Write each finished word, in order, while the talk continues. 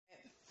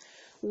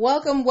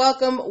Welcome,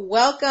 welcome,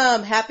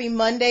 welcome. Happy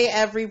Monday,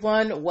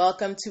 everyone.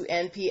 Welcome to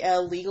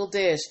NPL Legal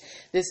Dish.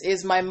 This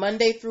is my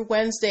Monday through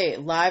Wednesday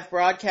live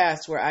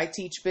broadcast where I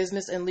teach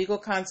business and legal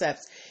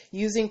concepts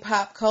using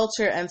pop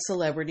culture and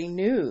celebrity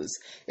news.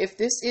 If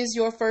this is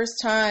your first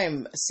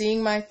time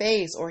seeing my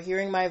face or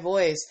hearing my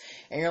voice,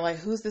 and you're like,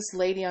 who's this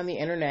lady on the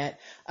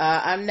internet?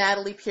 I'm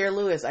Natalie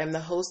Pierre-Louis. I'm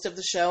the host of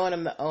the show, and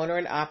I'm the owner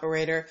and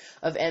operator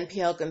of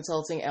NPL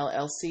Consulting,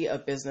 LLC, a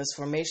business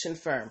formation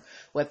firm.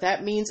 What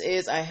that means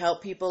is I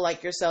help people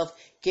like yourself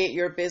get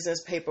your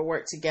business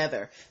paperwork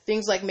together.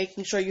 Things like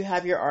making sure you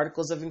have your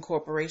articles of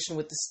incorporation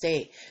with the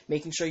state,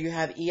 making sure you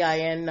have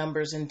EIN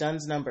numbers and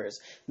DUNS numbers,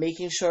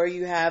 making sure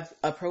you have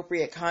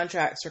appropriate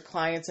contracts for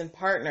clients and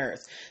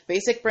partners,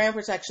 basic brand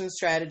protection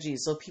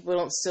strategies so people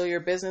don't steal your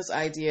business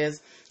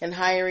ideas, and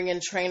hiring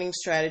and training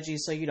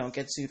strategies so you don't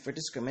get sued for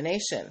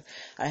discrimination.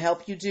 I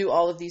help you do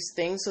all of these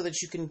things so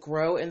that you can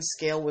grow and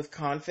scale with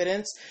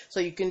confidence, so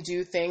you can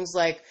do things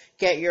like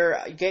get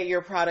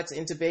your products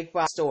into big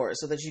box stores,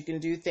 so that you can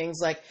do things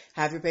like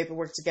have your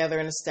paperwork together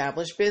and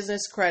establish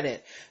business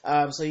credit,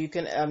 so you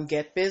can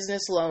get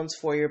business loans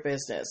for your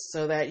business,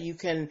 so that you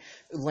can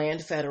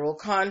land federal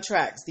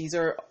contracts. These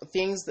are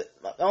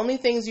only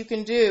things you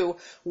can do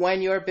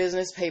when your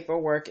business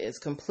paperwork is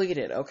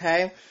completed,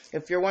 okay?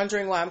 If you're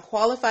wondering why I'm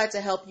qualified to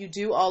help you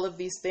do all of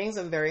these things,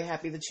 I'm very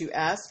happy that you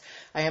asked.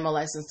 I am a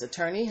licensed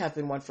attorney, have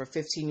been one for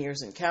 15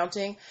 years and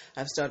counting.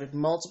 I've started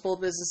multiple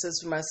businesses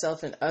for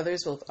myself and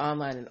others, both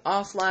online and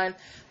offline.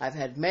 I've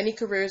had many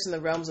careers in the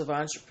realms of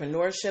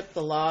entrepreneurship,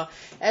 the law,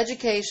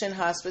 education,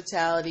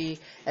 hospitality,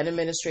 and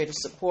administrative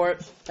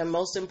support. And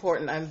most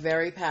important, I'm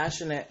very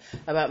passionate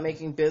about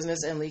making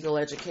business and legal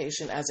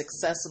education as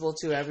accessible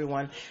to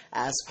everyone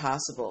as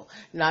possible.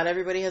 Not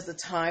everybody has the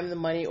time, the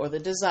money, or the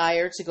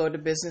desire to go to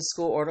business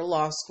school or to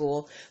law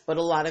school, but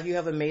a lot of you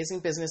have amazing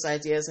business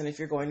ideas, and if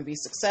you're going to be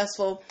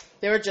successful,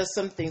 there are just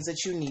some things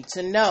that you need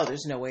to know.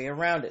 There's no way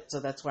around it, so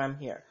that's why I'm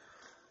here.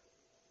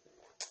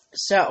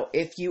 So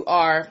if you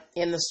are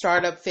in the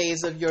startup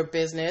phase of your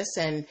business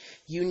and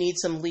you need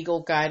some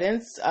legal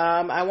guidance,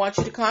 I want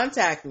you to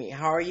contact me.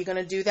 How are you going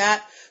to do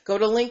that? Go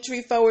to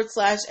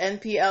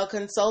Linktree/NPL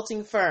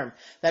Consulting Firm.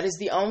 That is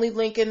the only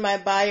link in my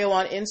bio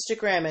on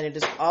Instagram, and it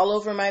is all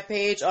over my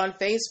page on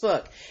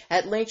Facebook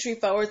at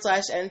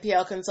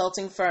Linktree/NPL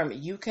Consulting Firm.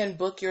 You can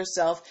book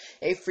yourself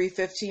a free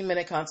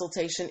 15-minute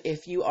consultation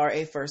if you are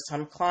a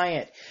first-time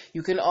client.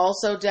 You can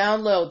also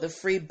download the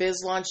free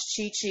Biz Launch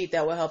cheat sheet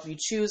that will help you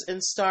choose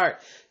and start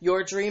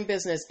your dream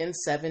business in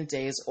 7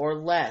 days or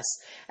less.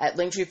 At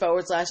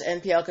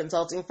Linktree/NPL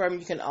Consulting Firm,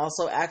 you can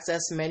also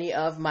access many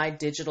of my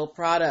digital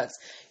products,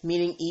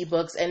 meaning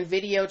ebooks and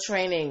video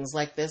trainings.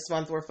 Like this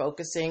month, we're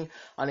focusing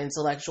on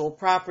intellectual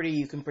property.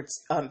 You can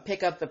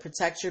pick up the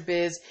Protect Your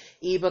Biz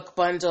ebook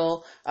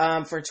bundle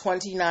for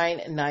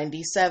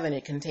 $29.97.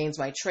 It contains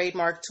my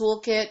trademark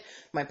toolkit,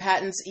 my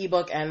patents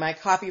ebook, and my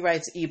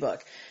copyrights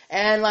ebook.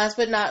 And last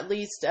but not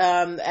least,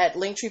 at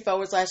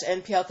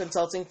Linktree/NPL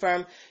Consulting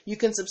Firm, you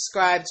can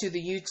subscribe to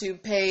the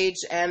YouTube page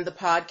and the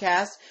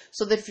podcast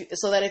so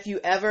that if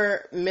you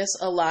ever miss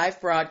a live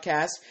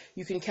broadcast,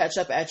 you can catch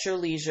up at your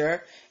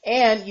leisure,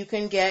 and you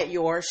can get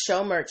your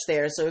show merch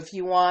there. So if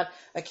you want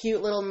a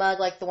cute little mug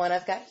like the one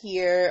I've got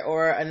here,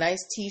 or a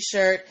nice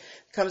t-shirt,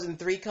 comes in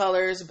 3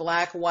 colors,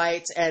 black,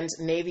 white, and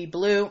navy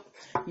blue.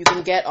 You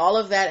can get all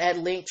of that at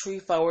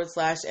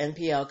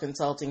Linktree/NPL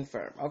Consulting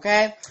Firm,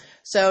 okay?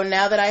 So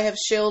now that I have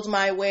shilled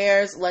my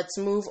wares, let's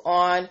move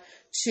on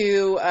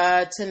to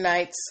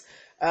tonight's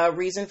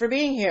reason for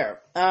being here.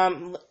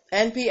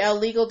 NPL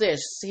Legal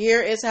Dish.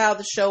 Here is how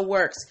the show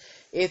works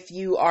if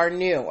you are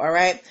new, all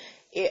right?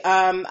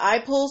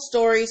 I pull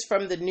stories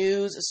from the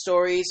news,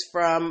 stories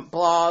from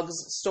blogs,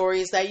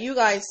 stories that you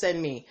guys send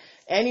me.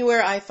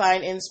 Anywhere I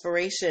find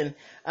inspiration,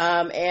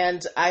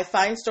 and I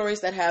find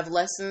stories that have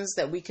lessons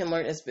that we can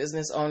learn as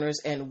business owners,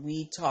 and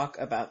we talk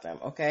about them,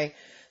 okay?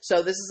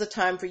 So this is a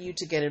time for you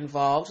to get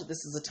involved.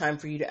 This is a time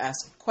for you to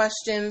ask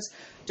questions.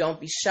 Don't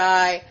be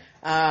shy.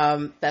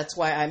 That's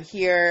why I'm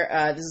here.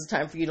 This is a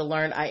time for you to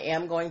learn. I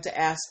am going to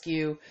ask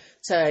you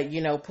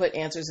to, put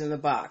answers in the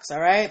box, all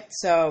right?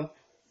 So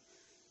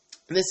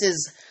this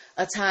is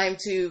a time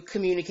to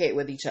communicate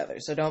with each other,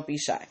 so don't be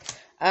shy.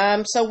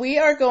 So we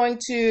are going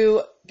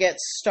to get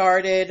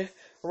started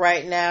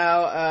right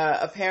now.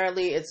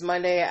 Apparently it's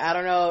Monday. I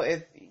don't know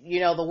if,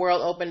 the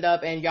world opened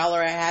up and y'all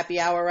are at happy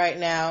hour right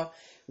now.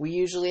 We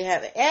usually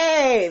have,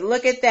 hey,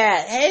 look at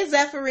that. Hey,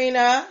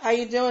 Zephyrina. How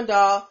you doing,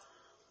 doll?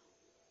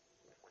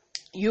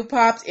 You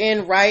popped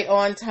in right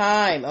on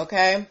time,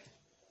 okay?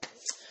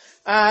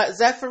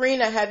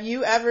 Zephyrina, have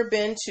you ever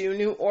been to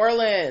New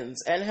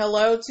Orleans? And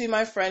hello to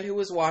my friend who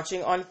was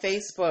watching on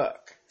Facebook.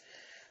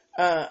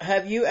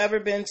 Have you ever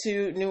been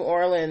to New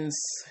Orleans,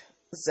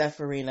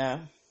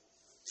 Zephyrina?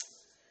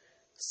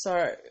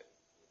 Sorry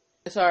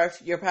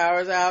if your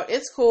power's out.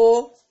 It's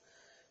cool.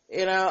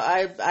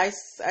 I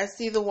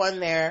see the one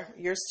there.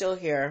 You're still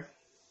here.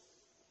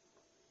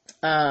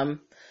 I'm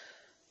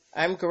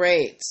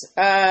great.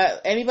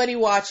 Anybody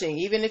watching,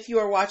 even if you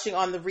are watching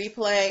on the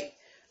replay,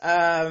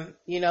 Let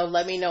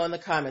me know in the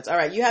comments. All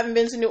right, you haven't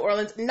been to New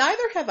Orleans.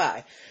 Neither have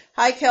I.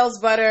 Hi,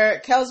 Kels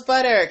Butter. Kels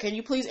Butter, can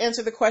you please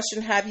answer the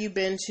question, have you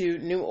been to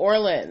New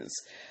Orleans?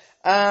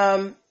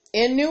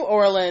 In New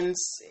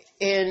Orleans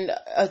in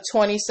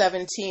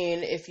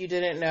 2017, if you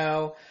didn't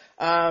know,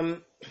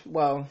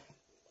 well,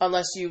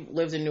 unless you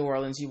lived in New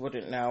Orleans, you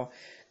wouldn't know,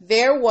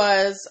 there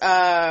was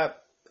a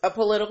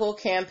political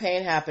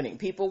campaign happening.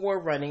 People were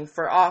running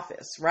for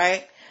office,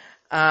 right?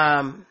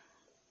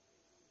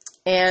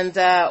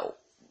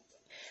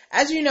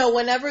 As you know,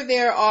 whenever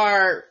there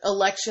are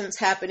elections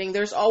happening,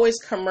 there's always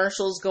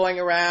commercials going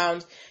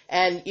around,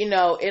 and,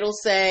 it'll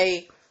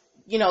say,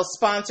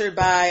 sponsored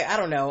by, I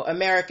don't know,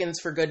 Americans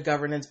for Good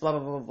Governance, blah,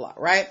 blah, blah, blah,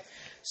 right?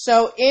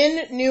 So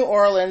in New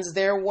Orleans,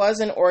 there was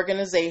an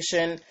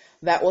organization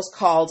that was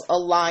called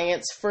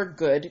Alliance for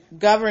Good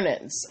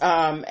Governance.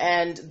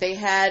 And they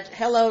had,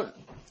 hello,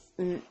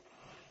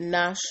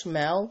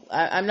 Nashmel.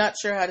 I'm not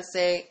sure how to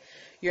say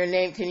your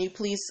name. Can you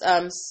please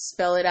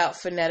spell it out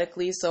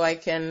phonetically so I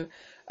can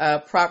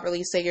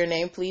properly say your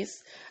name,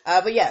 please?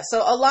 But yeah,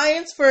 so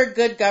Alliance for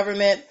Good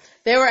Government,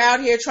 they were out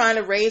here trying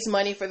to raise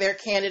money for their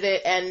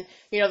candidate, and,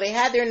 they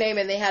had their name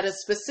and they had a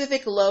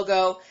specific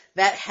logo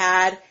that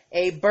had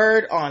a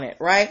bird on it,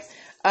 right?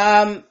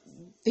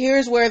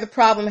 Here's where the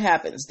problem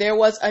happens. There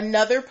was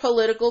another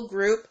political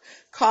group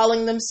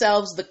calling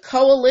themselves the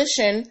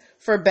Coalition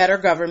for Better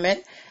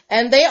Government,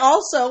 and they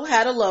also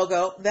had a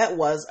logo that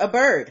was a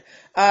bird.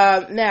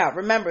 Now,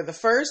 remember, the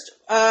first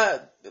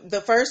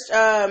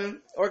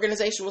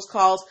organization was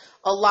called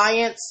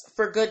Alliance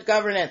for Good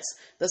Governance.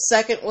 The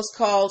second was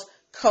called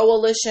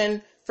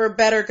Coalition for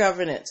Better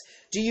Governance.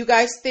 Do you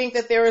guys think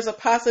that there is a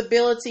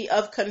possibility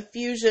of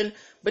confusion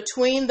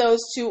between those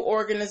two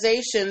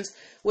organizations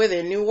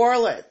within New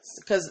Orleans?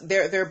 Because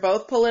they're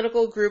both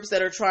political groups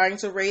that are trying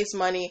to raise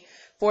money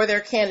for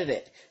their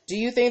candidate. Do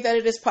you think that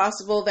it is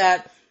possible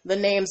that the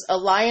names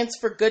Alliance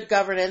for Good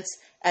Governance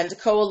and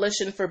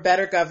Coalition for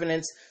Better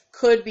Governance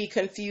could be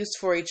confused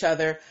for each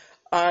other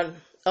on...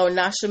 Oh,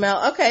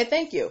 Nashamel. Okay,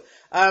 thank you.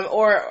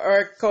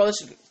 Or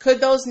Coalition. Could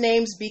those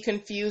names be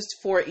confused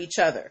for each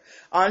other?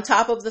 On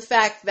top of the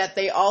fact that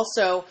they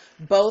also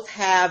both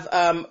have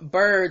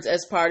birds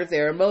as part of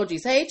their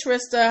emojis. Hey,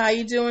 Trista, how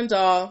you doing,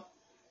 doll?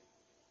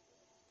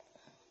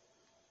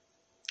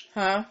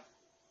 Huh?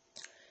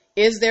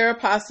 Is there a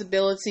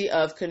possibility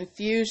of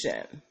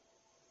confusion?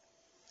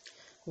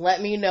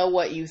 Let me know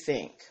what you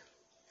think.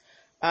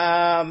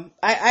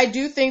 I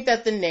do think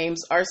that the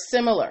names are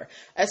similar,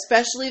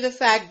 especially the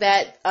fact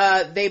that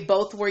they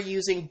both were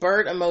using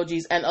bird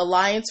emojis, and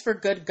Alliance for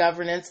Good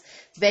Governance,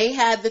 they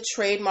had the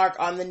trademark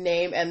on the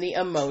name and the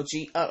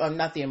emoji,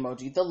 not the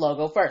emoji, the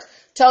logo first.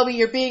 Toby,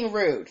 you're being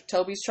rude.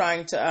 Toby's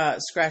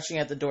scratching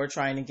at the door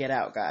trying to get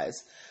out,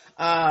 guys.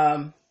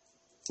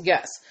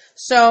 Yes.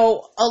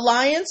 So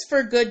Alliance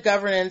for Good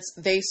Governance,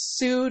 they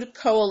sued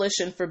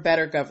Coalition for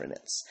Better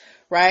Governance,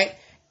 right?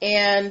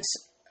 And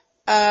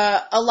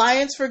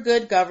Alliance for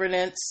Good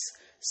Governance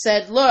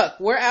said, look,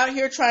 we're out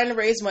here trying to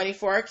raise money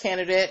for our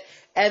candidate,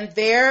 and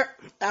they're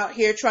out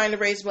here trying to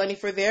raise money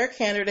for their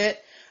candidate,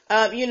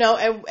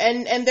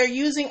 and they're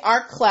using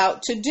our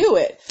clout to do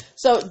it.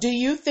 So do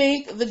you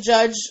think the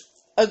judge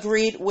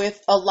agreed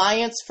with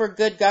Alliance for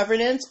Good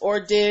Governance, or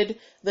did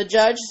the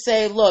judge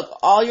say, look,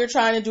 all you're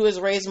trying to do is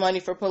raise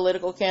money for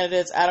political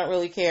candidates, I don't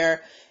really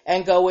care,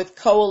 and go with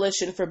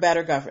Coalition for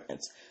Better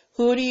Governance?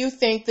 Who do you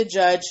think the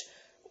judge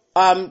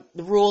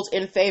ruled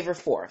in favor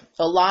for?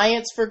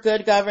 Alliance for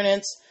Good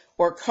Governance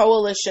or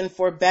Coalition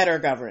for Better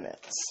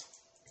Governance?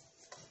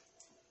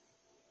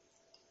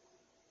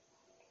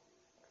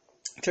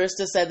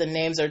 Trista said the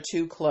names are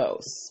too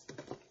close.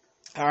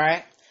 All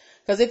right,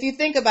 because if you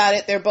think about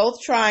it, they're both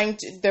trying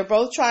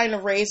to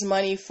raise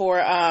money for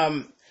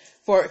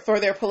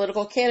their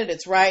political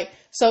candidates, right?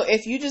 So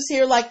if you just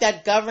hear like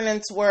that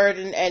governance word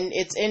and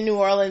it's in New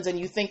Orleans and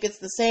you think it's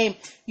the same,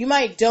 you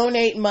might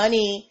donate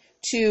money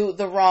to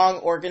the wrong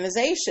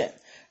organization,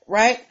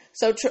 right?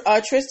 So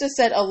Trista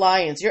said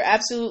Alliance. You're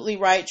absolutely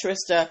right,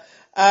 Trista.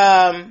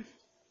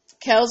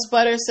 Kels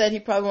Butter said he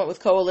probably went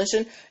with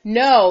Coalition.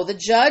 No, the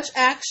judge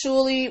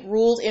actually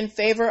ruled in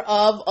favor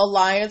of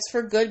Alliance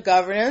for Good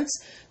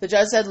Governance. The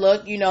judge said,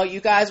 look, you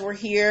guys were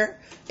here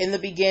in the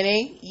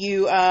beginning.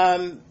 You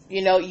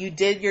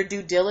did your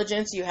due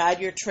diligence. You had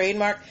your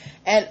trademark.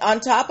 And on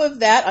top of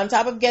that, on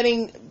top of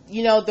getting,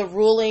 the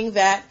ruling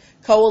that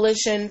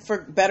Coalition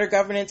for Better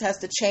Governance has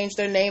to change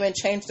their name and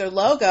change their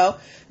logo,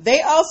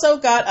 they also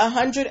got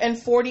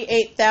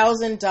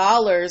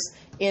 $148,000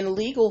 in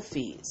legal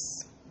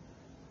fees.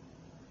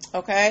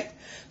 Okay?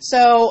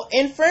 So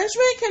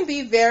infringement can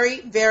be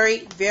very,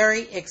 very,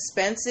 very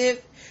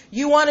expensive.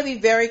 You want to be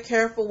very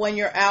careful when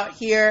you're out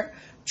here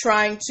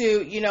trying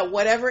to,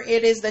 whatever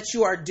it is that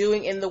you are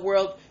doing in the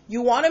world,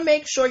 you want to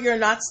make sure you're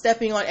not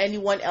stepping on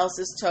anyone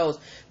else's toes,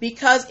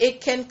 because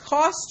it can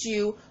cost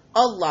you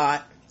a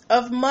lot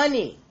of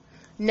money.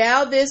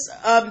 Now this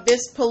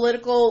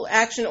political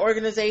action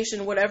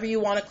organization, whatever you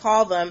want to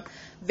call them,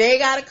 they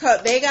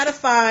gotta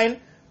find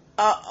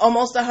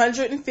almost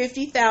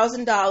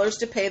 $150,000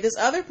 to pay this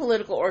other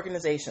political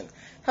organization.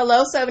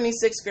 Hello,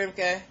 76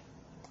 Grimke.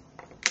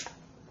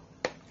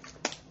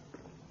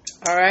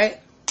 All right.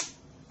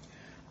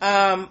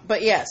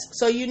 But yes,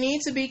 so you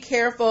need to be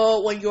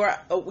careful when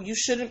you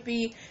shouldn't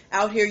be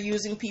out here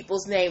using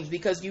people's names,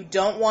 because you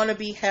don't want to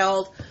be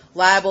held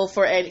liable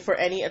for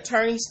any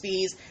attorney's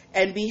fees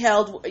and be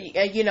held,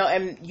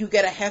 and you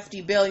get a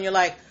hefty bill and you're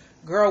like,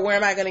 girl, where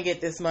am I going to get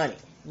this money?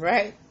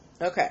 Right?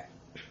 Okay.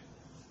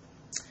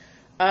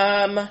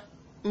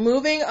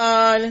 Moving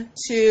on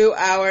to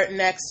our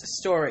next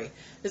story.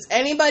 Does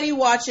anybody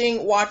watch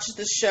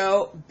the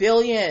show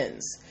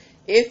Billions?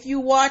 If you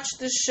watch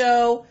the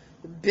show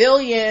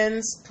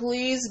Billions,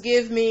 please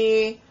give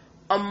me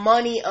a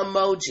money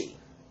emoji.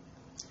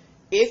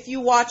 If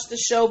you watch the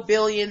show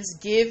Billions,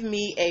 give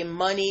me a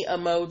money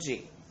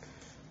emoji.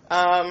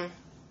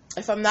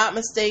 If I'm not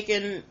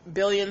mistaken,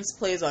 Billions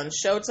plays on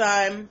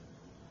Showtime.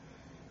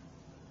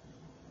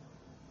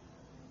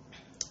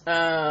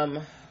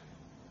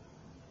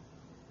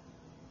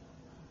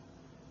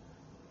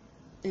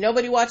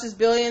 Nobody watches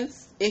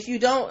Billions. If you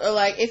don't,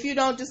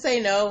 just say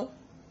no,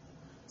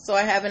 so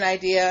I have an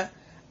idea.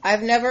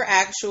 I've never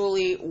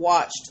actually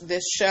watched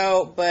this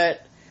show,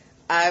 but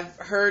I've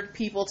heard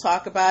people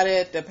talk about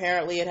it.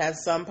 Apparently it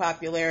has some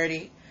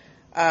popularity.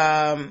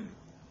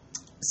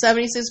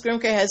 76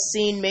 Grimke has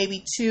seen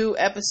maybe 2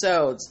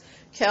 episodes.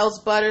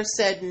 Kels Butter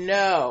said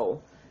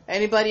no.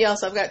 Anybody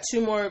else? I've got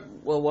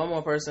one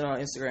more person on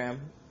Instagram.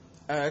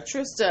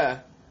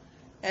 Trista.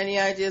 Any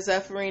ideas?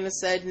 Zephyrinna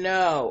said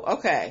no.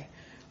 Okay.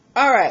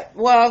 All right.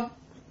 Well,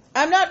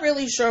 I'm not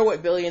really sure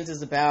what Billions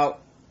is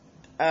about.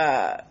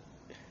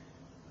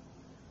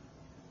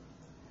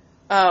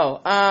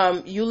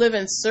 You live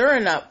in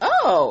Suriname.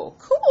 Oh,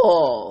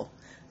 cool.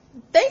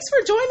 Thanks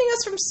for joining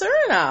us from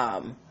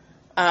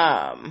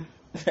Suriname.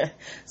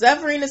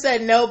 Zephyrinna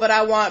said no, but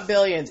I want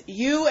Billions.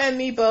 You and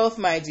me both,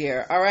 my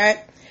dear. All right.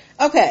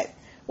 Okay.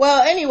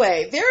 Well,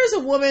 anyway, there is a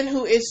woman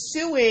who is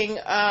suing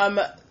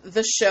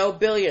the show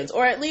Billions,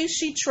 or at least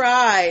she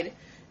tried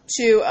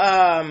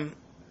to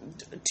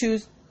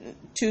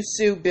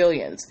sue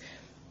Billions.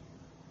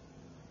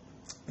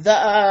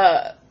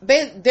 There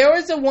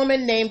was a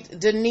woman named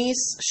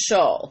Denise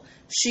Shull.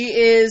 She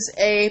is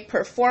a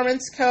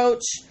performance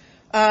coach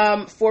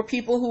for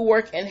people who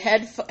work in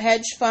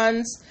hedge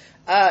funds.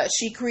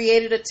 She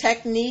created a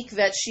technique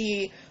that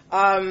she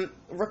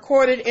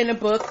recorded in a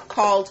book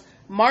called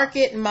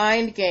Market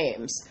Mind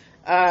Games.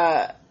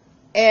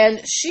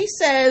 And she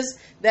says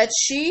that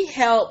she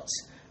helped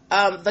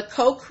the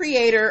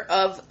co-creator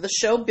of the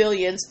show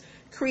Billions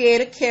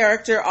create a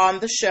character on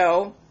the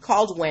show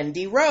called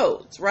Wendy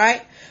Rhodes,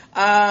 right?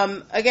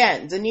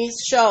 Again,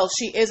 Denise Shull,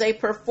 she is a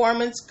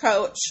performance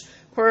coach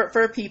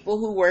for people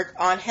who work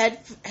on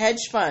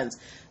hedge funds.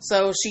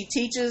 So she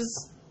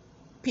teaches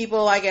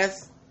people, I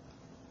guess,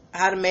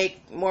 how to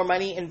make more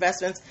money,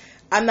 investments.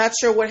 I'm not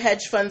sure what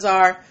hedge funds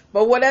are,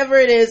 but whatever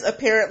it is,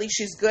 apparently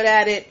she's good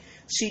at it.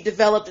 She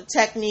developed a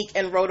technique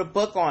and wrote a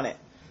book on it.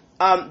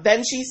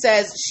 Then she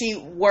says she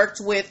worked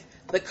with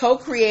the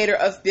co-creator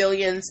of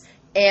Billions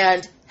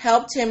and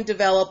helped him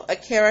develop a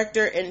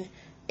character in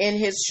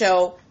his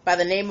show by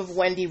the name of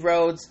Wendy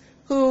Rhodes,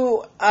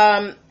 who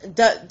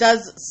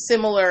does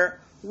similar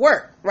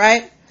work,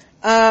 right?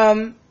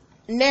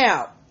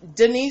 Now,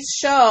 Denise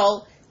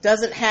Shull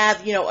doesn't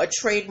have, a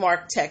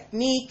trademark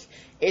technique.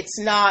 It's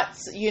not,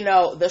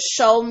 the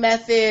Shull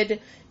method.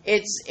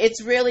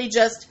 It's really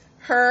just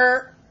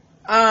her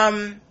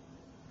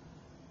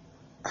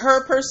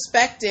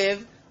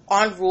perspective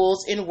on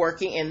rules in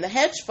working in the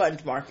hedge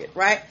fund market,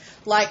 right?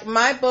 Like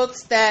my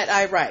books that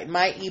I write,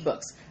 my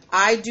ebooks,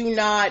 I do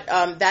not,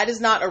 that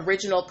is not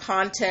original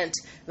content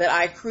that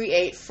I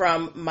create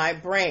from my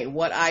brain.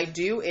 What I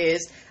do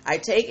is I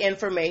take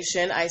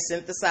information, I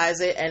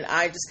synthesize it, and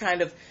I just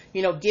kind of,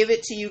 give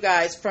it to you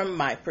guys from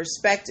my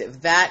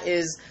perspective. That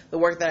is the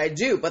work that I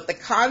do. But the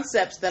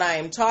concepts that I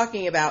am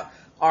talking about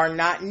are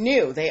not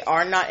new. They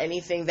are not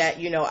anything that,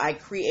 I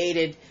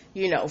created,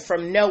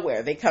 from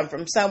nowhere. They come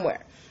from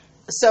somewhere.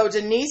 So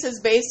Denise has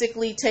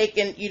basically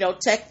taken,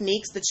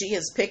 techniques that she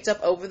has picked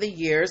up over the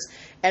years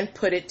and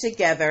put it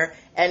together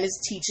and is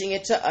teaching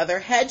it to other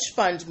hedge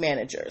fund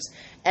managers.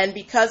 And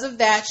because of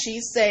that,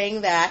 she's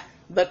saying that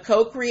the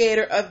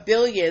co-creator of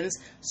Billions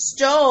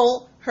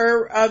stole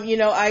her,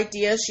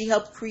 idea. She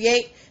helped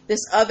create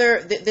this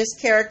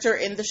character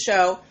in the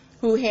show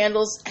who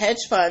handles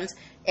hedge funds,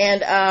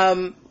 and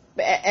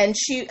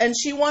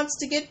she wants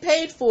to get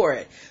paid for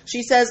it.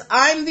 She says,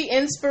 I'm the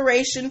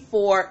inspiration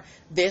for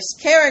this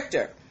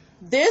character.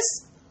 This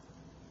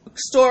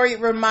story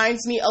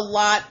reminds me a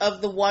lot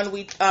of the one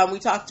we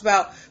talked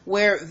about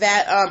where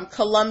that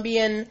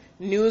Colombian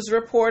news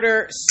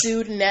reporter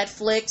sued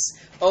Netflix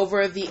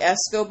over the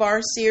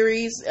Escobar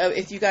series,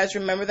 if you guys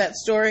remember that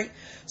story.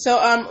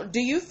 So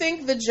do you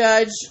think the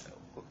judge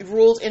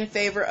ruled in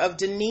favor of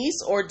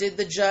Denise, or did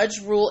the judge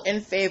rule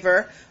in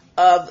favor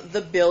of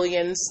the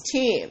Billions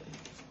team?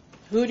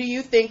 Who do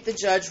you think the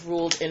judge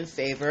ruled in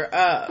favor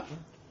of?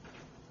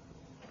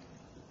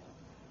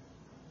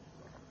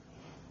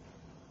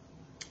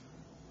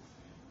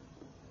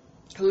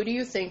 Who do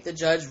you think the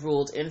judge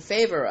ruled in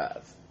favor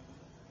of?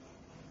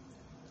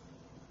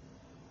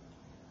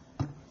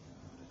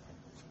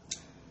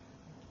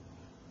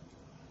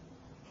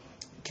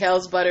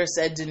 Kels Butter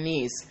said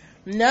Denise.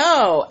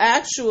 No,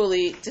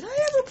 actually, did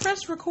I ever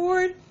press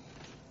record?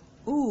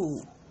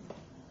 Ooh.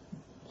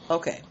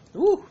 Okay.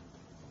 Ooh.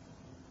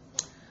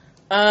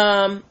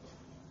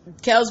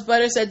 Kels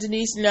Butter said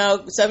Denise.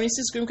 No.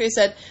 76 Grimke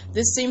said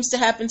this seems to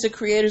happen to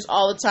creators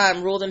all the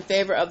time. Ruled in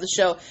favor of the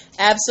show.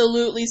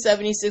 Absolutely,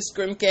 76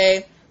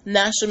 Grimke.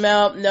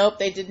 Nashamel, nope,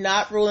 they did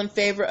not rule in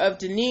favor of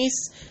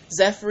Denise.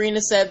 Zephyrina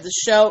said the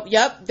show,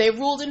 yep, they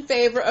ruled in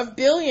favor of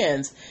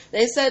Billions.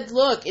 They said,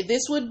 look,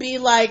 this would be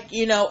like,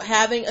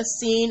 having a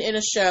scene in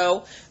a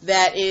show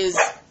that is,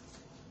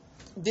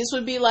 this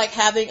would be like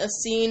having a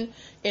scene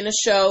in a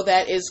show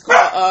that is,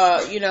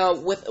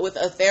 with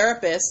a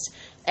therapist,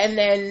 and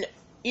then,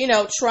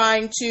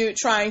 trying to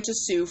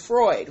sue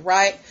Freud,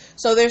 right?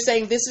 So they're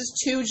saying this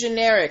is too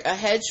generic. A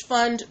hedge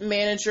fund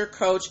manager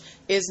coach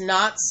is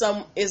not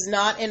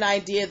an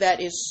idea that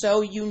is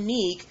so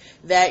unique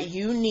that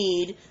you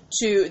need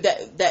to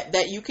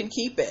that you can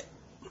keep it.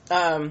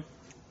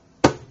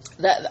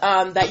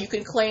 That you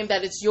can claim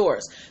that it's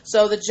yours.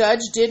 So the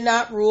judge did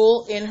not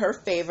rule in her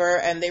favor,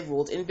 and they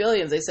ruled in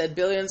Billions. They said,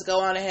 Billions,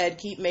 go on ahead,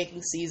 keep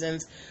making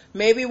seasons.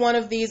 Maybe one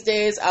of these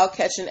days I'll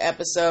catch an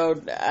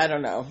episode. I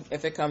don't know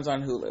if it comes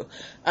on Hulu.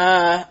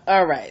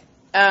 All right.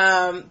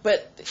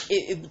 But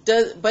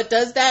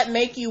does that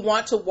make you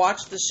want to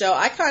watch the show?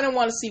 I kind of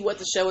want to see what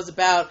the show is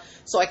about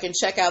so I can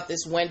check out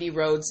this Wendy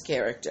Rhodes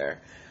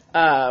character.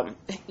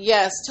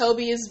 Yes,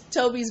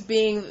 Toby's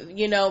being,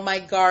 my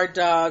guard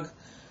dog.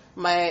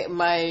 My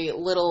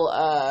little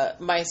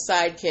my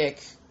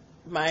sidekick,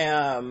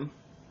 my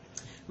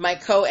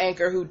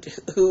co-anchor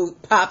who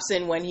pops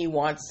in when he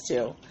wants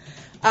to.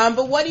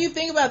 But what do you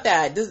think about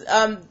that?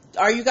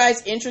 Are you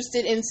guys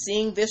interested in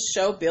seeing this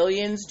show,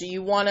 Billions? Do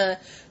you want to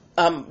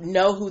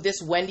know who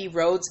this Wendy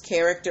Rhodes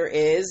character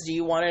is? Do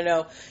you want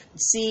to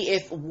see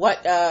if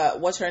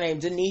what's her name,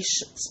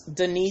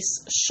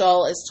 Denise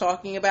Shull is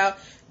talking about?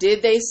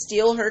 Did they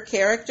steal her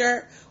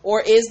character?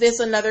 Or is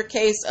this another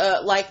case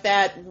like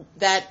that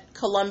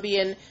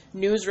Colombian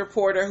news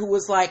reporter who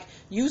was like,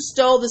 you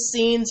stole the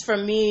scenes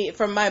from me,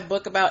 from my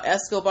book about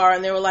Escobar,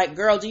 and they were like,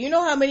 girl, do you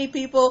know how many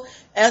people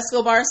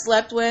Escobar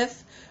slept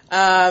with?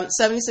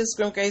 76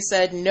 Grimke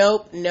said,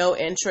 nope, no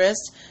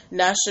interest.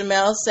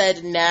 Nashamel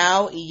said,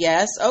 now,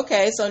 yes.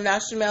 Okay, so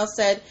Nashamel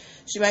said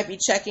she might be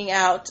checking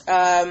out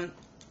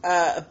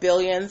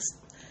Billions.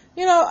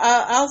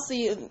 I'll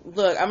see.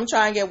 Look, I'm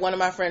trying to get one of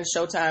my friends'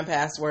 Showtime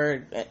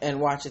password and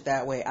watch it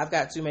that way. I've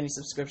got too many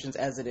subscriptions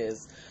as it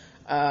is.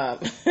 All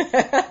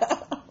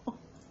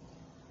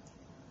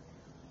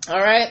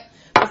right.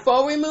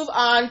 Before we move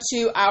on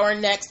to our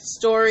next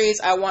stories,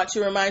 I want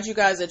to remind you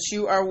guys that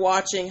you are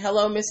watching,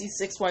 hello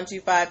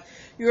Missy6125,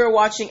 you are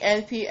watching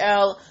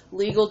NPL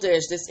Legal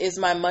Dish. This is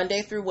my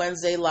Monday through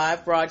Wednesday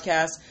live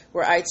broadcast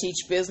where I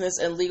teach business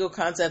and legal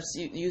concepts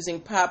using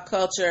pop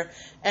culture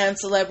and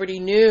celebrity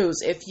news.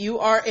 If you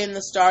are in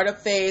the startup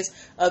phase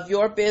of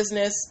your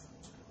business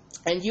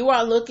and you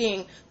are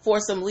looking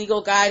for some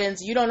legal guidance,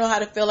 you don't know how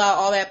to fill out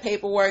all that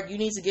paperwork, you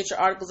need to get your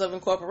articles of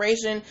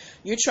incorporation,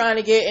 you're trying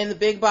to get in the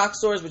big box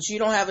stores, but you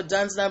don't have a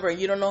DUNS number and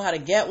you don't know how to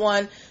get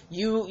one,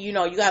 you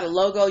got a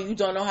logo, you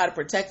don't know how to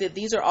protect it.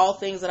 These are all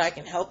things that I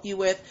can help you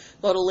with.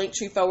 Go to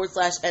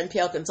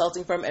linktree/NPL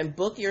Consulting Firm and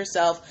book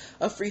yourself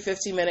a free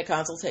 15-minute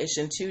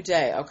consultation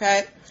today,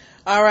 okay?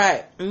 All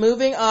right,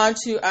 moving on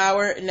to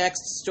our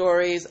next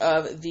stories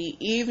of the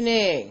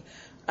evening.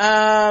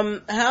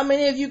 How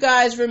many of you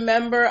guys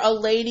remember a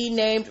lady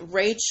named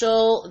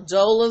Rachel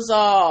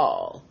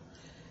Dolezal?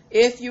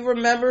 If you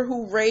remember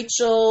who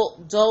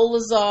Rachel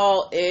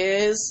Dolezal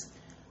is,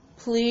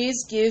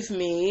 please give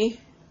me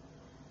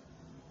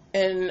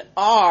an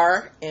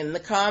R in the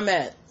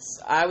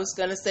comments. I was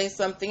going to say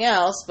something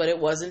else, but it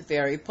wasn't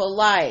very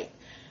polite.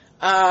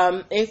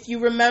 If you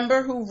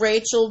remember who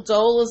Rachel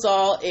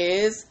Dolezal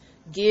is,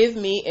 give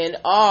me an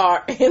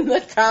R in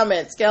the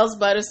comments. Kels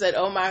Butter said,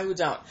 oh my, who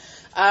don't?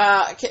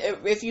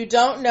 If you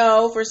don't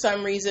know, for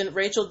some reason,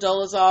 Rachel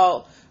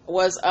Dolezal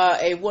was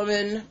a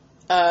woman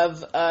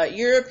of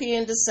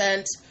European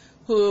descent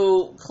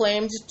who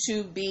claimed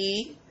to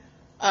be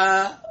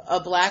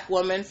a black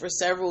woman for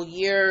several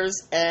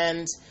years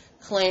and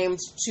claimed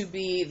to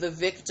be the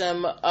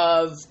victim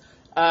of,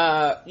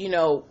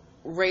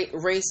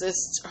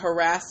 racist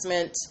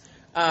harassment,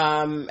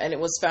 and it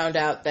was found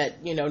out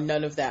that,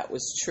 none of that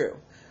was true.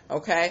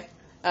 Okay?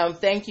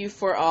 Thank you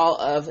for all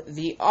of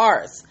the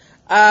R's.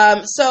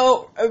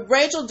 So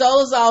Rachel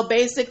Dolezal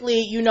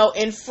basically,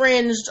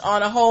 infringed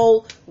on a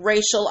whole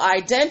racial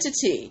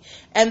identity.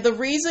 And the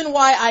reason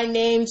why I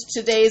named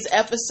today's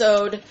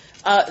episode,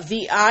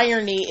 The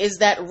Irony, is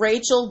that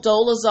Rachel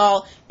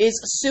Dolezal is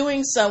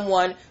suing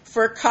someone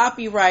for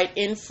copyright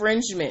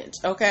infringement.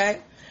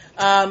 Okay.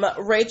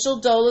 Rachel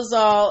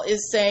Dolezal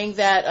is saying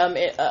that,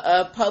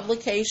 a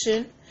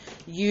publication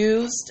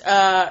used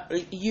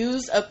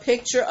a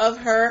picture of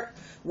her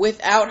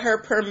without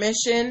her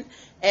permission,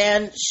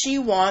 and she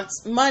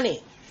wants money.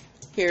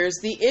 Here's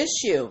the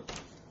issue.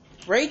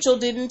 Rachel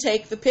didn't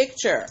take the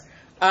picture.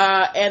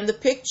 And the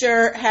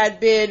picture had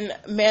been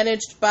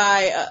managed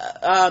by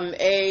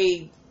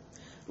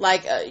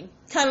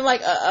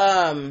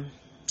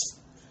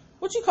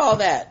what you call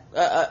that?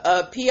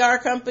 A PR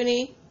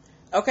company.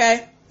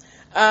 Okay.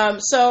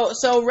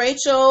 So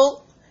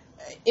Rachel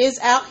is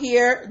out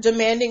here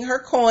demanding her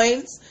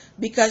coins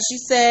because she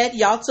said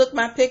y'all took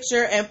my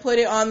picture and put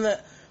it on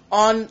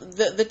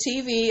the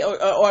TV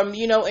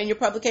or in your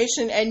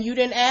publication and you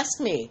didn't ask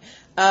me.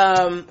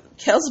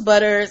 Kels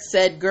Butter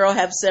said, "Girl,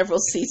 have several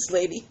seats,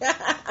 lady."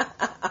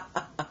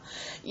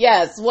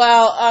 Yes.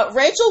 Well,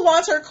 Rachel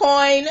wants her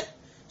coin.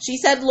 She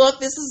said, "Look,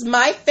 this is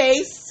my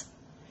face."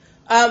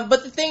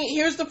 But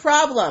here's the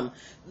problem.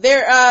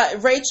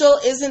 Rachel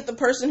isn't the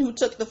person who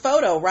took the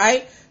photo,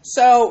 right?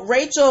 So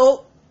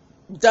Rachel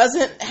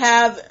doesn't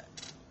have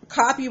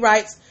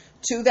copyrights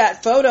to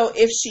that photo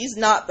if she's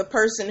not the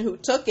person who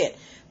took it.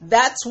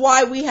 That's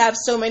why we have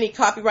so many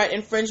copyright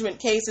infringement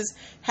cases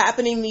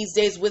happening these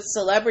days with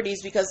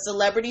celebrities, because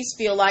celebrities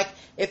feel like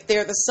if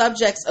they're the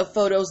subjects of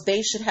photos,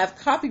 they should have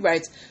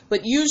copyrights.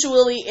 But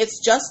usually it's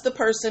just the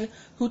person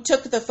who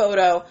took the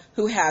photo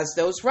who has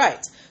those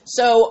rights.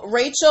 So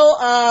Rachel,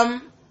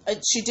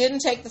 she didn't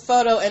take the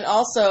photo, and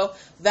also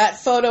that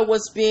photo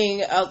was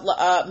being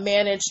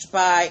managed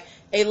by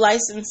a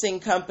licensing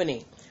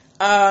company.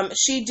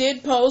 She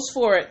did pose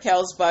for it,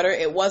 Kels Butter.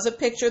 It was a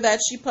picture that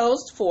she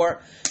posed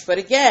for. But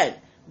again,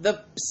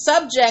 the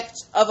subject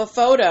of a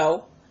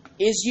photo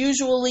is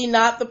usually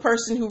not the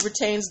person who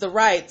retains the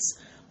rights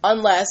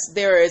unless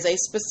there is a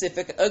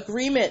specific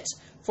agreement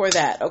for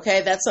that.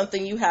 Okay, that's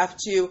something you have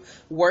to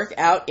work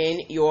out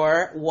in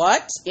your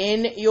what?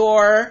 In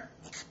your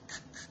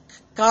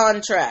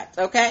contract.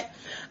 Okay?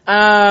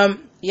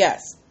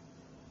 Yes.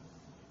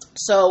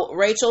 So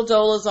Rachel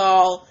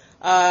Dolezal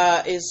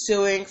is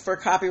suing for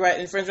copyright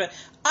infringement.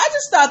 I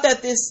just thought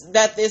that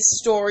this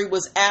story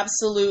was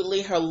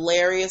absolutely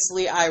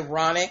hilariously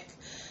ironic.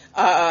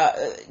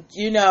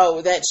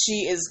 That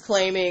she is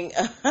claiming.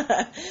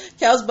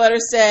 Kels Butter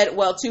said,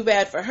 "Well, too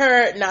bad for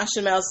her."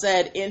 Nashamel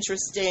said,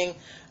 "Interesting."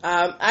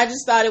 I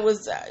just thought it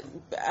was.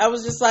 I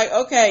was just like,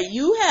 okay,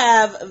 you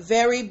have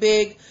very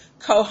big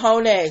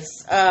cojones,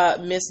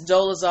 Miss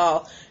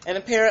Dolezal, and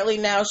apparently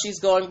now she's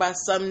going by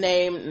some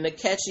name,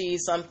 Nkechi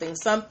something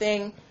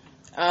something.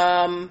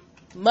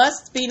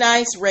 Must be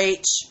nice,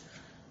 Rach.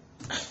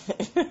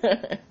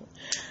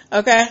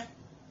 Okay.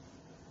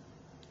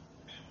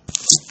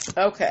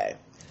 Okay.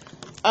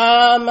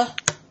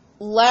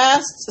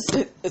 Last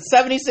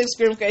 76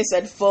 Grimke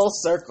said full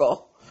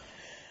circle.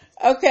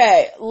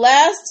 Okay,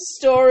 last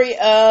story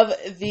of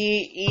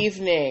the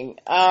evening.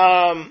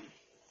 Are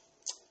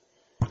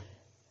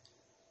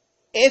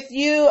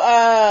you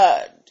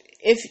a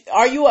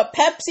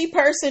Pepsi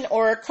person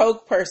or a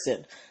Coke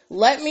person?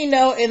 Let me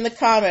know in the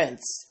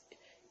comments.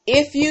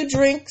 If you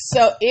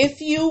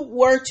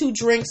were to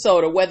drink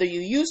soda, whether you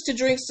used to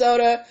drink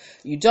soda,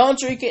 you don't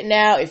drink it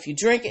now, if you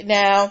drink it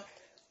now,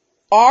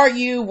 were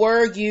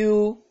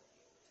you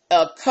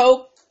a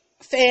Coke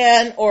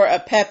fan or a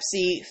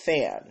Pepsi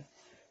fan?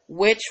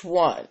 Which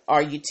one?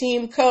 Are you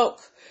Team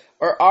Coke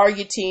or are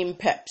you Team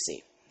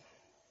Pepsi?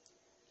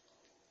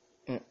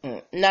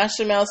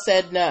 Nashamel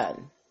said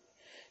none.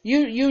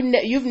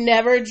 You've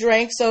never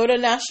drank soda,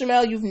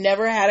 Nashamel? You've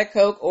never had a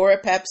Coke or a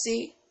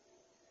Pepsi?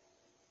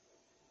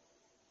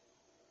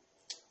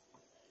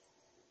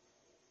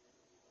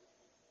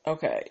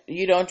 Okay,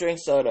 you don't drink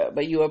soda,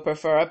 but you would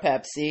prefer a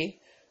Pepsi.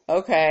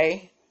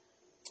 Okay.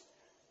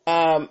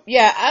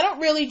 Yeah, I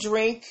don't really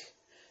drink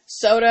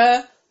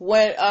soda.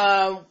 When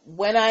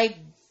I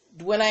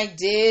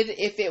did,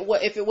 if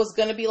it was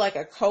gonna be like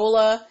a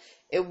cola,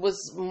 it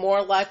was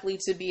more likely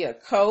to be a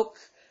Coke.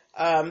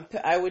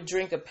 I would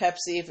drink a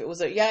Pepsi if it was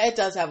it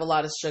does have a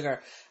lot of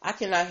sugar. I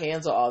cannot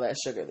handle all that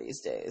sugar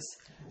these days.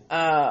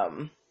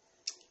 Zephyrina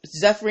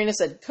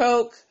said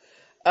Coke.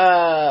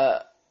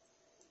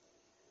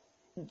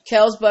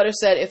 Kels Butter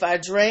said, if I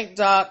drank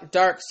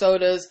dark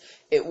sodas,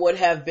 it would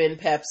have been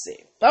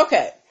Pepsi.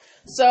 Okay,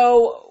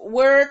 so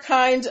we're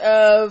kind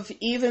of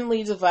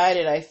evenly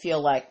divided, I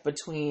feel like,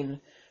 between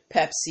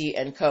Pepsi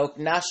and Coke.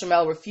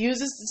 Nashamel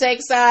refuses to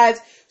take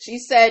sides. She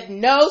said,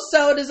 no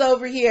sodas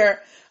over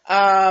here.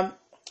 All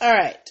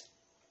right.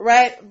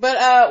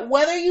 But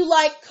whether you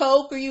like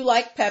Coke or you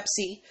like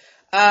Pepsi,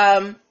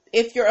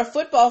 if you're a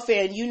football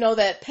fan, you know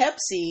that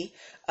Pepsi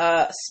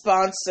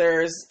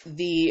sponsors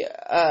the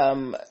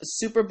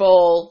Super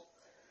Bowl,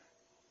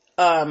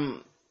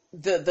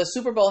 the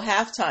Super Bowl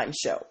halftime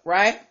show,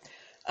 right?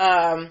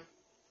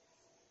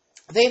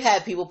 They've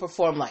had people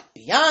perform like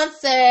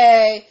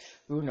Beyonce,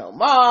 Bruno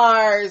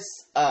Mars,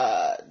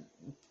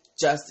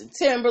 Justin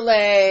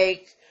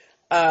Timberlake.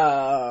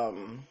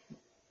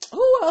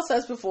 Who else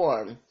has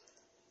performed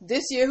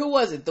this year? Who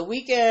was it? The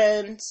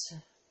Weeknd.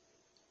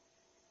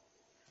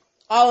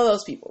 All of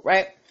those people,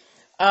 right?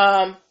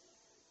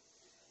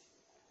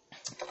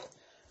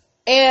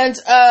 And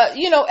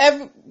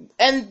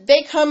and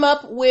they come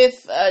up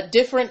with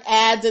different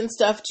ads and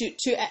stuff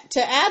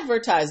to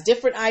advertise,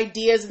 different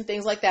ideas and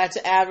things like that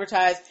to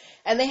advertise.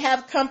 And they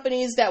have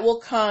companies that will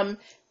come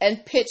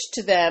and pitch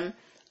to them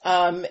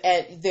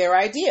at their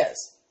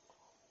ideas.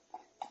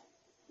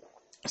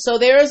 So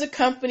there is a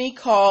company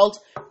called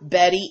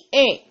Betty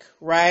Inc.,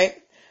 right?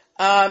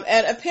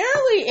 And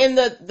apparently in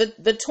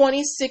the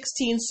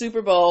 2016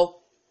 Super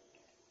Bowl,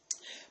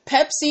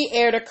 Pepsi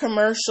aired a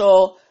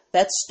commercial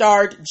that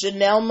starred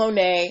Janelle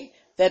Monáe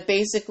that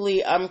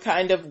basically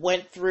kind of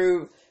went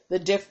through the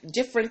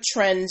different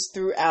trends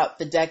throughout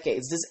the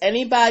decades. Does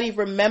anybody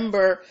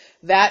remember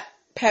that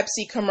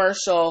Pepsi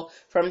commercial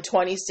from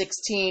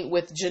 2016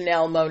 with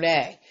Janelle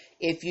Monáe?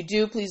 If you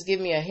do, please give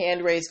me a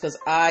hand raise because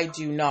I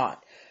do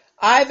not.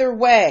 Either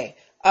way,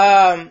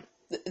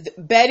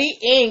 Betty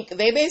Inc.,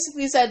 they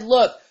basically said,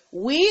 look,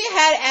 we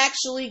had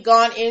actually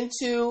gone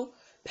into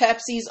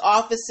Pepsi's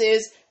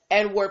offices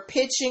and were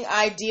pitching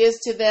ideas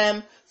to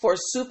them for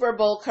Super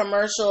Bowl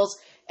commercials,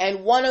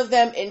 and one of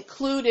them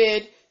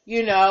included,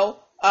 an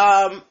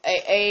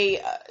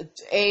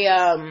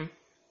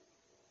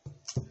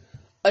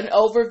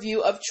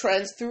overview of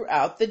trends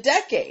throughout the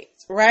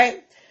decades,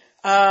 right?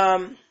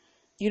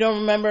 You don't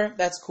remember?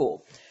 That's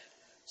cool.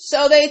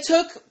 So they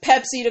took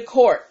Pepsi to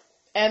court,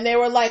 and they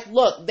were like,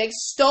 look, they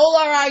stole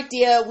our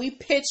idea, we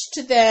pitched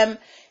to them,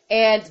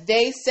 and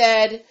they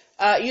said,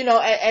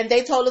 and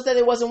they told us that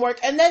it wasn't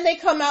work, and then they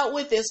come out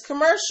with this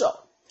commercial.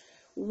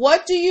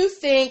 What do you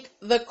think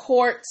the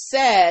court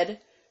said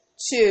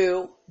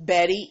to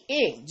Betty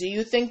Inc.? Do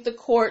you think the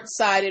court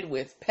sided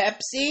with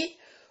Pepsi,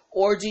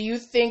 or do you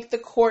think the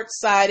court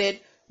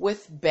sided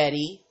with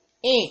Betty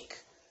Inc.?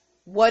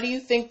 What do you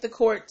think the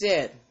court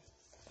did?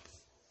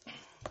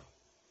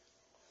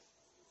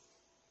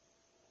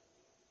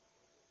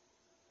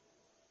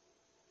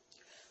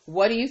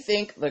 What do you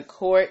think the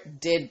court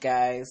did,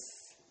 guys?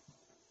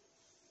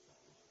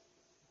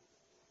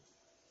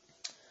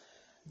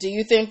 Do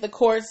you think the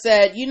court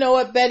said, you know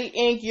what, Betty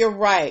Inc., you're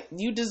right,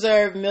 you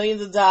deserve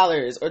millions of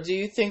dollars? Or do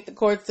you think the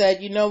court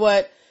said, you know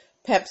what,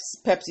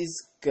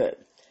 Pepsi's good?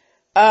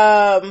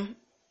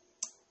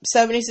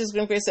 76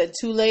 Grim Grace said,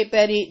 too late,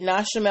 Betty.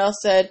 Nashamel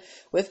said,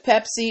 with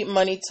Pepsi,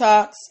 money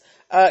talks.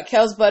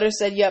 Kels Butter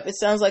said, yep, it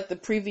sounds like the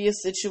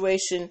previous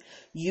situation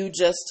you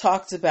just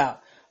talked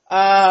about.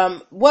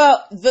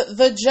 Well,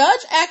 the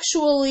judge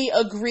actually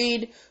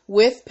agreed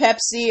with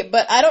Pepsi,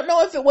 but I don't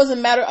know if it was a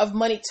matter of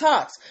money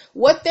talks.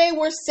 What they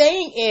were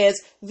saying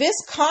is this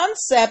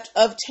concept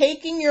of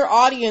taking your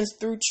audience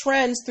through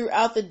trends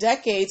throughout the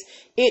decades,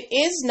 it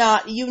is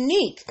not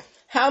unique.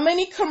 How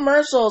many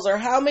commercials or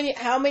how many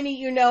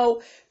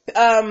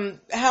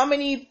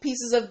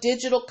pieces of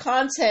digital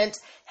content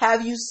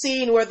have you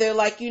seen where they're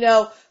like,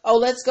 oh,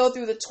 let's go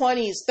through the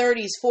 20s,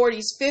 30s,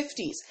 40s,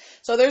 50s.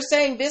 So they're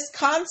saying this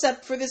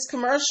concept for this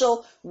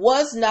commercial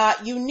was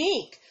not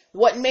unique.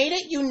 What made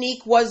it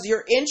unique was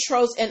your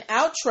intros and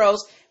outros,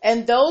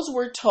 and those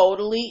were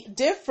totally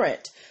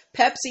different.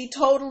 Pepsi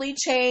totally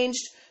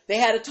changed. They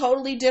had a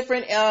totally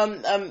different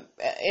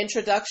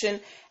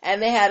introduction,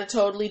 and they had a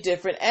totally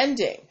different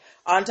ending,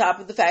 on top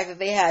of the fact that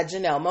they had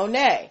Janelle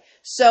Monáe.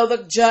 So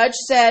the judge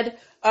said,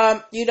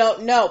 you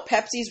don't know.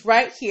 Pepsi's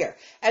right here.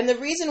 And the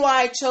reason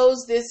why I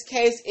chose this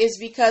case is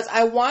because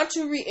I want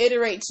to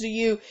reiterate to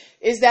you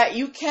is that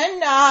you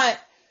cannot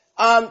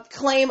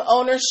claim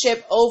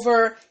ownership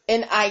over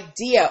an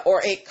idea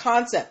or a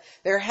concept.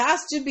 There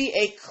has to be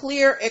a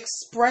clear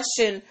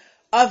expression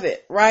of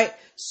it, right?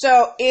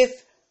 So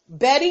if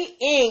Betty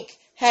Inc.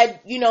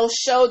 had,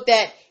 showed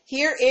that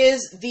here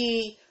is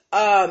the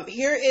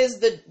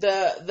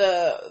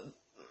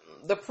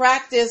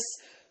practice,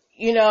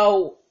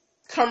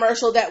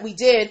 commercial that we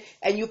did,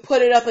 and you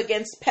put it up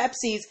against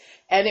Pepsi's,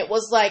 and it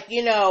was like,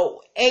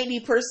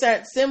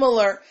 80%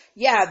 similar,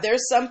 yeah,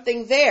 there's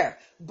something there.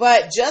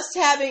 But just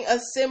having a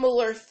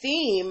similar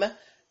theme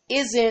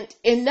isn't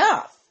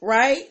enough,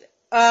 right?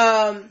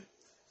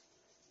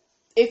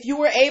 If you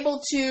were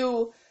able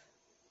to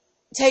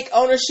take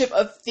ownership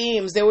of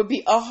themes, there would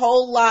be a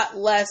whole lot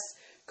less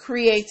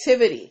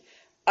creativity.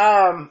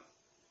 I'm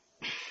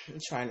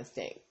trying to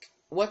think.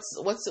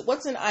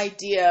 What's an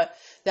idea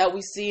that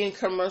we see in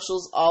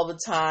commercials all the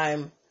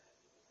time?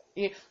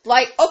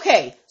 Like,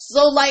 okay,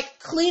 so like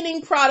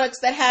cleaning products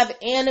that have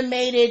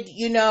animated,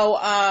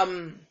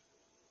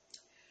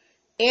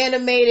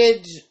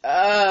 animated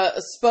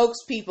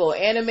spokespeople,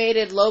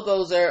 animated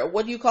logos, or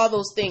what do you call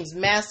those things?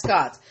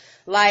 Mascots,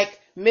 like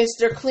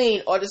Mr.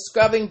 Clean or the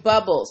Scrubbing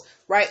Bubbles,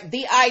 right?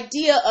 The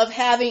idea of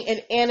having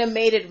an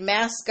animated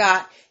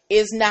mascot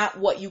is not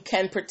what you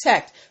can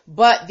protect,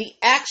 but the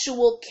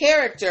actual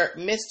character,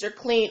 Mr.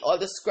 Clean or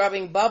the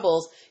Scrubbing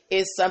Bubbles,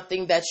 is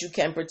something that you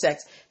can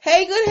protect.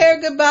 Hey, good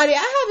hair, good body.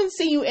 I haven't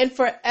seen you in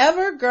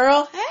forever,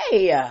 girl.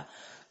 Hey.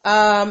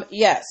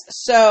 Yes.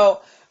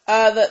 So,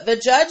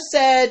 the judge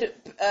said,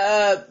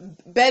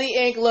 Betty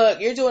Inc., look,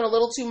 you're doing a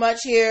little too much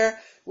here.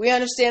 We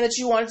understand that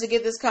you wanted to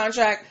get this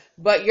contract,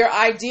 but your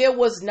idea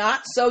was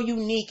not so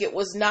unique. It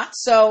was not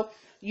so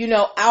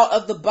out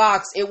of the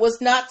box. It was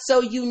not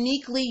so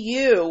uniquely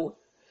you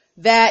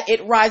that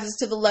it rises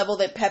to the level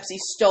that Pepsi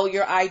stole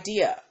your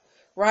idea,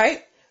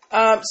 right?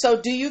 So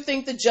do you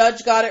think the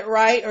judge got it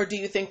right, or do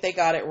you think they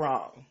got it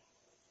wrong?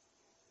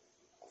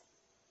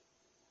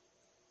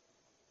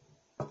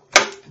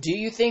 Do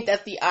you think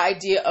that the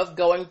idea of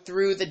going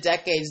through the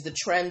decades, the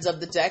trends of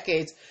the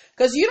decades,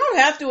 because you don't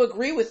have to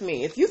agree with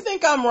me. If you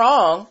think I'm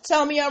wrong,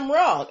 tell me I'm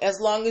wrong,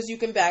 as long as you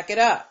can back it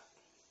up.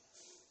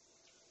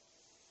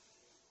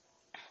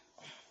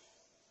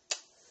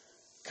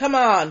 Come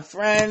on,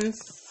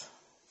 friends.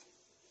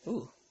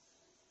 Ooh,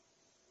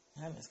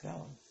 time is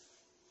going.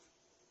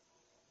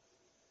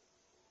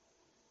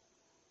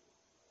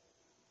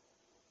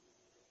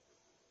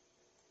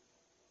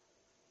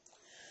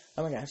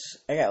 Oh my gosh,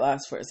 I got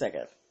lost for a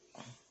second.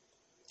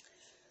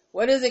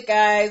 What is it,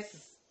 guys?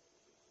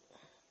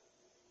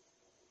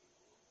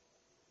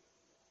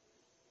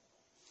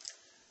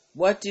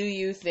 What do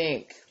you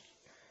think?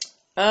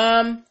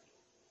 Good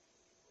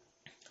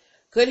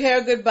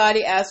hair, good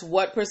body asks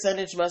what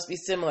percentage must be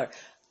similar.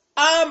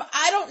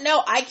 I don't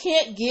know. I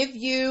can't give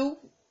you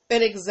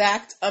an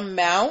exact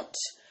amount.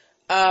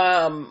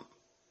 There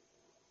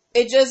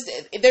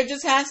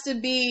just has to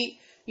be,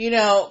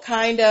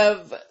 kind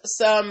of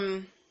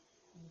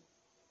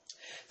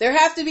there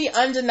have to be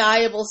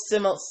undeniable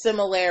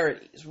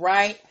similarities,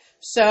 right?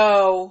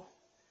 So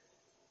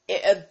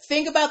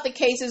think about the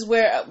cases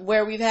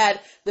where we've had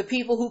the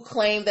people who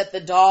claim that the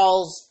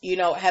dolls,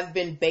 have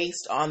been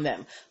based on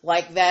them,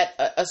 like that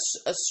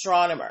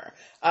astronomer.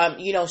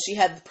 She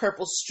had the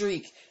purple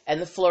streak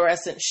and the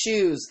fluorescent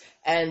shoes,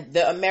 and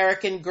the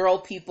American Girl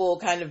people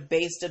kind of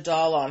based a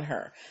doll on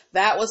her.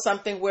 That was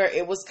something where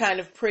it was kind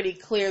of pretty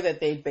clear that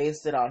they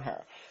based it on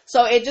her.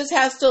 So it just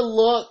has to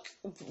look,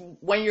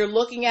 when you're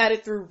looking at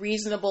it through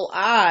reasonable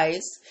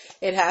eyes,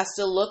 it has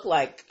to look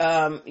like,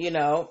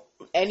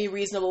 any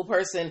reasonable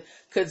person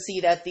could see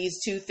that these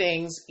two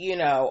things,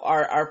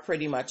 are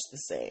pretty much the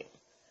same,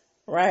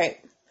 right?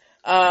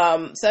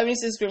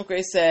 76 Grim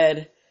Grace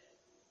said,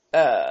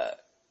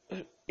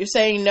 you're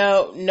saying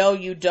no,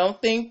 you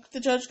don't think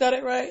the judge got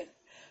it right?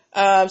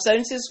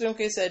 76 Grim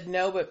Grace said,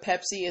 no, but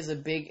Pepsi is a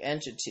big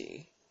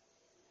entity.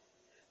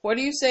 What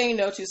are you saying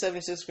no to,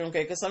 76 Grim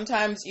Grace? Because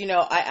sometimes,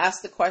 I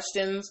ask the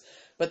questions,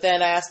 but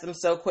then I ask them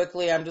so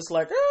quickly, I'm just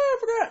like, I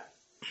forgot.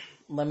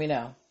 Let me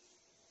know.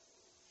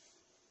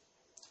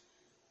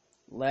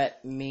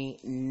 Let me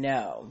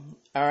know.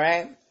 All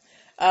right.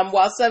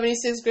 While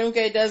 76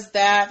 Grimke does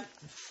that,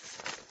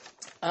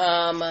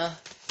 I'm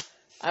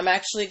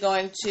actually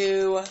going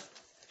to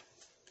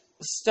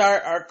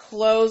start our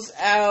close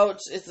out.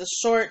 It's a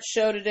short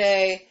show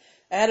today.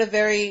 I had a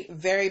very,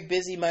 very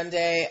busy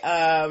Monday.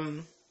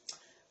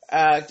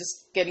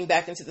 Just getting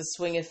back into the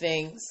swing of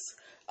things.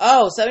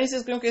 Oh,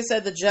 76 Grimke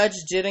said the judge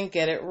didn't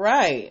get it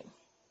right.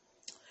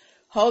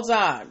 Hold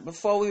on.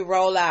 Before we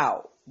roll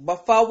out.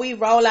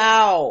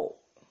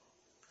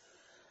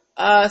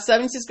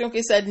 76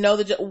 Grimke said,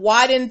 no,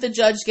 why didn't the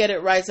judge get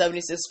it right,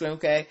 76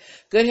 Grimke?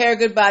 Good hair,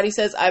 good body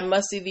says, I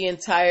must see the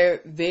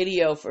entire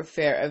video for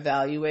fair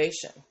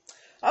evaluation.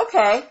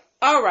 Okay.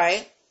 All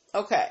right.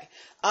 Okay.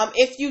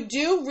 If you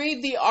do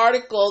read the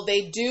article,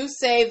 they do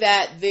say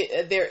that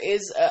there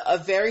is a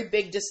very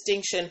big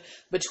distinction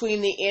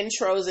between the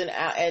intros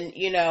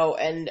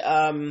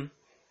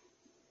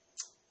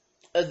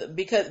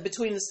because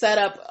between the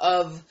setup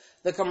of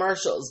the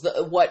commercials,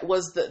 what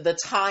was the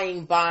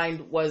tying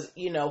bind was,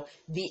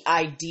 the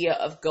idea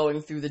of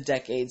going through the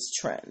decades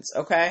trends.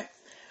 Okay.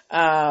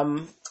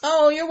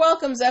 Oh, you're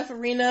welcome,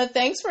 Zephyrina.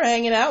 Thanks for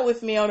hanging out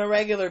with me on a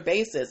regular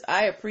basis.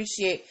 I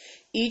appreciate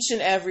each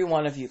and every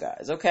one of you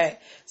guys. Okay.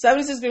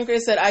 76 Grimke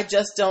said, I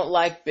just don't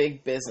like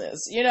big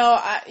business.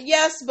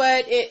 Yes,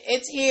 but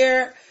it's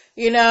here.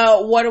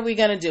 What are we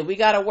going to do? We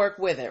got to work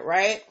with it,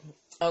 right?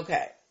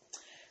 Okay.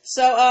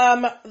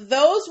 So,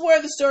 those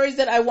were the stories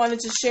that I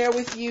wanted to share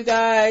with you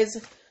guys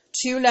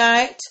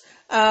tonight.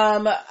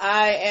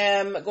 I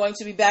am going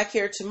to be back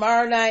here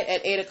tomorrow night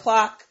at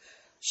 8:00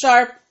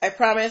 sharp. I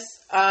promise.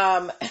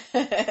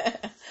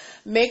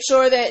 Make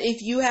sure that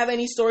if you have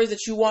any stories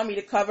that you want me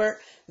to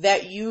cover,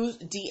 that you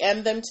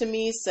DM them to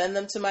me, send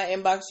them to my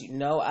inbox.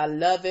 I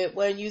love it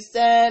when you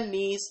send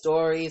me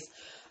stories.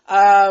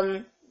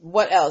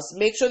 What else?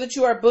 Make sure that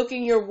you are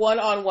booking your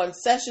one-on-one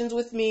sessions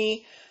with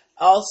me.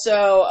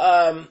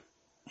 Also,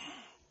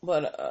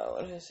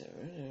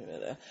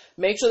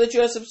 make sure that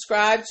you are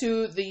subscribed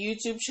to the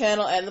YouTube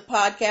channel and the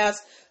podcast,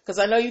 because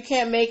I know you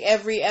can't make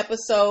every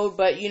episode,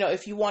 but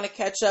if you want to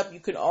catch up, you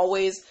can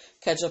always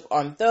catch up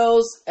on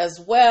those as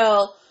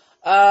well.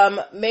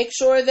 Make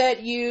sure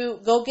that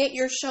you go get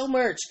your show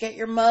merch, get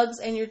your mugs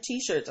and your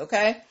t-shirts.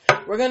 Okay.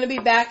 We're going to be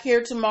back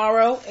here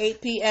tomorrow,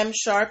 8 p.m.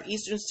 sharp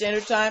Eastern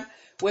Standard Time,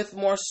 with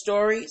more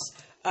stories.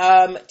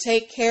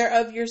 Take care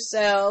of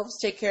yourselves,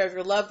 take care of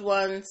your loved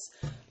ones,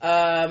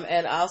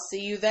 and I'll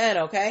see you then,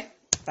 okay?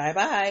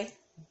 Bye-bye.